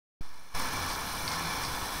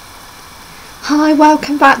Hi,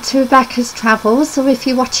 welcome back to Rebecca's Travels, or if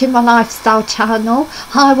you're watching my lifestyle channel,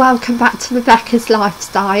 hi, welcome back to Rebecca's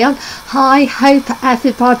Lifestyle. Hi, hope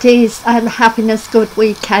everybody's having as good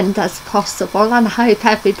weekend as possible, and I hope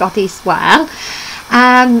everybody's well.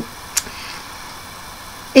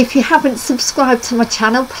 If you haven't subscribed to my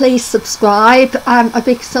channel, please subscribe. A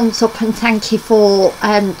big thumbs up and thank you for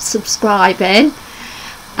subscribing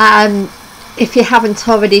if you haven't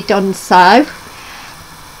already done so.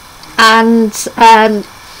 And today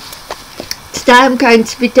I'm going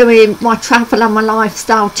to be doing my travel and my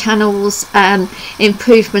lifestyle channels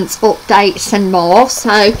improvements, updates and more.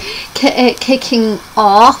 So kicking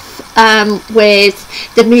off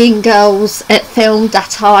with the Mean Girls film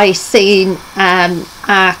that I seen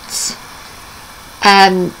at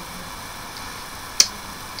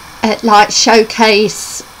like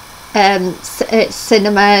Showcase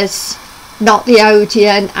cinemas, not the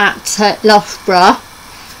Odeon, at Loughborough.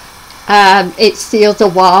 It's the other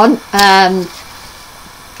one, and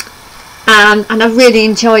I really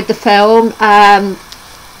enjoyed the film.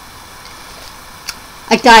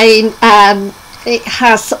 Again, it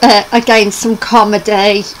has again some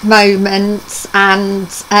comedy moments, and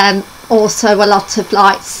also a lot of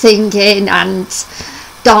like singing and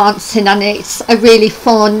dancing, and it's a really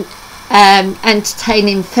fun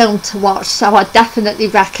entertaining film to watch, so I definitely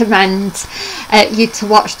recommend you to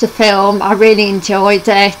watch the film. I really enjoyed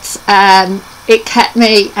it. It kept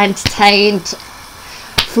me entertained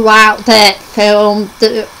throughout the film.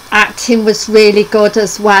 The acting was really good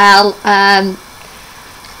as well, and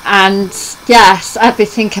yes,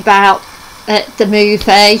 everything about the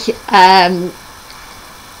movie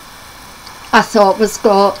I thought was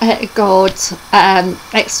good,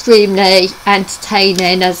 extremely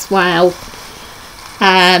entertaining as well.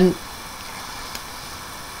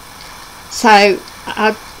 So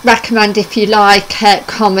I recommend, if you like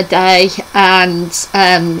comedy and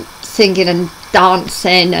singing and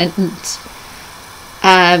dancing, and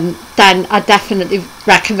then I definitely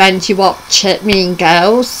recommend you watch Mean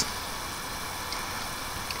Girls.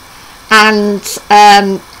 And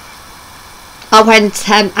I went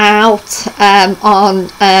out on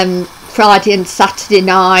Friday and Saturday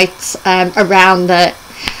night around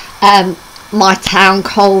my town,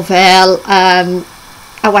 Colville.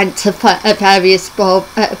 I went to various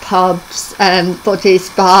pubs, Buddy's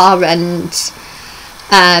Bar and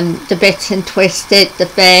the Bit and Twisted, the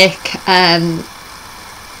Vic.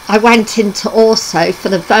 I went into, also for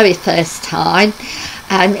the very first time,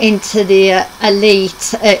 into the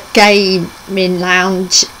Elite Gaming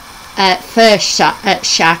Lounge, First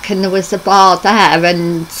Shack, and there was a bar there,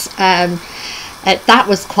 and that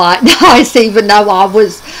was quite nice, even though I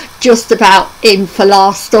was just about in for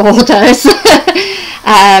last orders.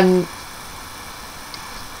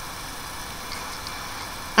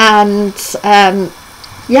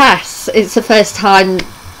 Yes, it's the first time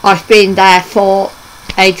I've been there for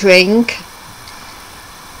a drink,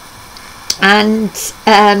 and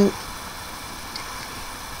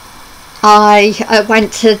I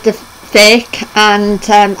went to the Vic, and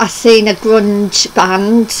I seen a grunge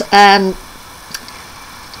band,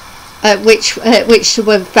 which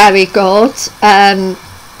were very good, at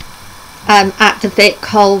the Vic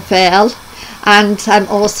Colville, and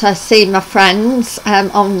also seen my friends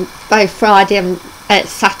on both Friday and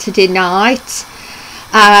Saturday night.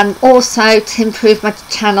 Also, to improve my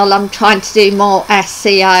channel, I'm trying to do more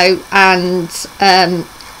SEO and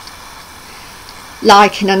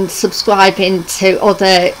liking and subscribing to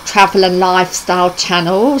other travel and lifestyle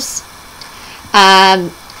channels.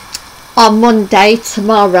 On Monday,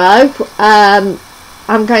 tomorrow, I'm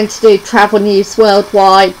going to do Travel News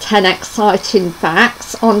Worldwide 10 Exciting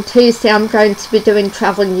Facts. On Tuesday I'm going to be doing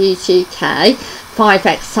Travel News UK 5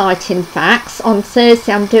 Exciting Facts. On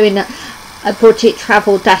Thursday I'm doing a budget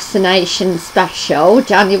travel destination special,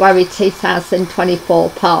 January 2024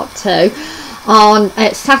 part 2. On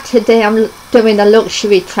Saturday I'm doing a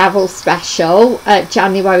luxury travel special,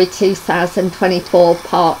 January 2024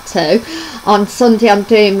 part 2. On Sunday I'm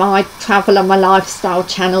doing my travel and my lifestyle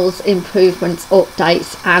channels improvements,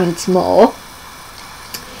 updates and more.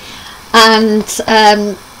 And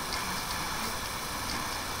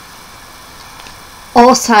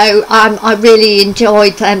also I really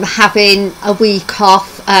enjoyed having a week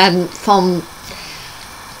off from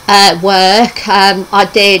work. I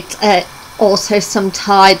did also some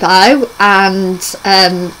Taibo and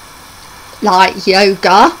like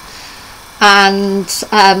yoga, and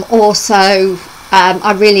also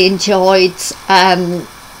I really enjoyed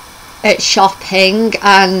shopping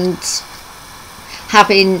and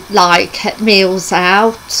having like meals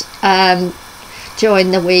out,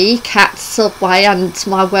 during the week at Subway and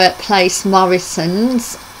my workplace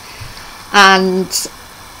Morrison's, and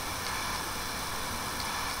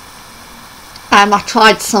I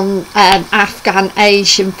tried some Afghan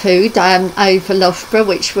Asian food over Loughborough,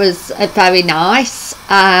 which was very nice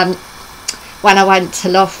when I went to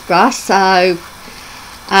Loughborough. So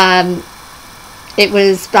it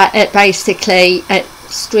was basically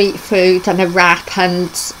street food and a wrap,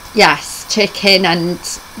 and yes, chicken, and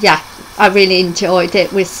yeah, I really enjoyed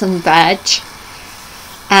it with some veg.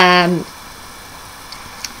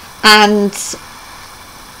 And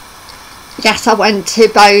yes, I went to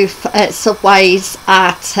both Subways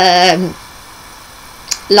at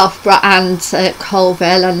Loughborough and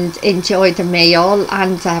Colville and enjoyed a meal,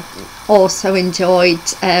 and also enjoyed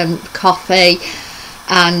coffee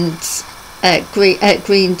and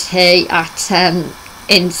green tea at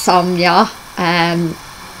Insomnia,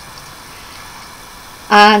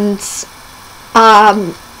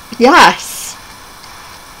 yes,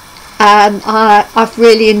 I've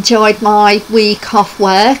really enjoyed my week off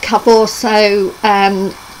work. I've also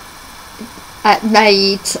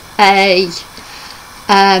made a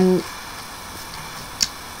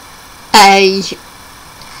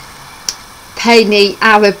penne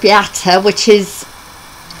arrabbiata, which is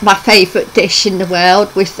my favourite dish in the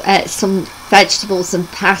world, with some vegetables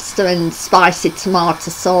and pasta and spicy tomato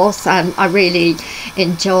sauce. I really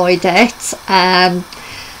enjoyed it.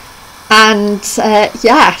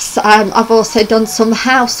 Yes, I've also done some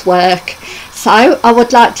housework. So I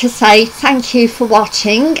would like to say thank you for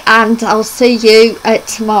watching, and I'll see you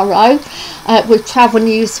tomorrow with Travel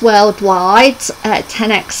News Worldwide, 10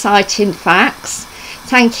 exciting facts.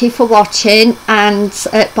 Thank you for watching, and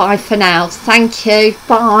bye for now. Thank you.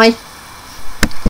 Bye.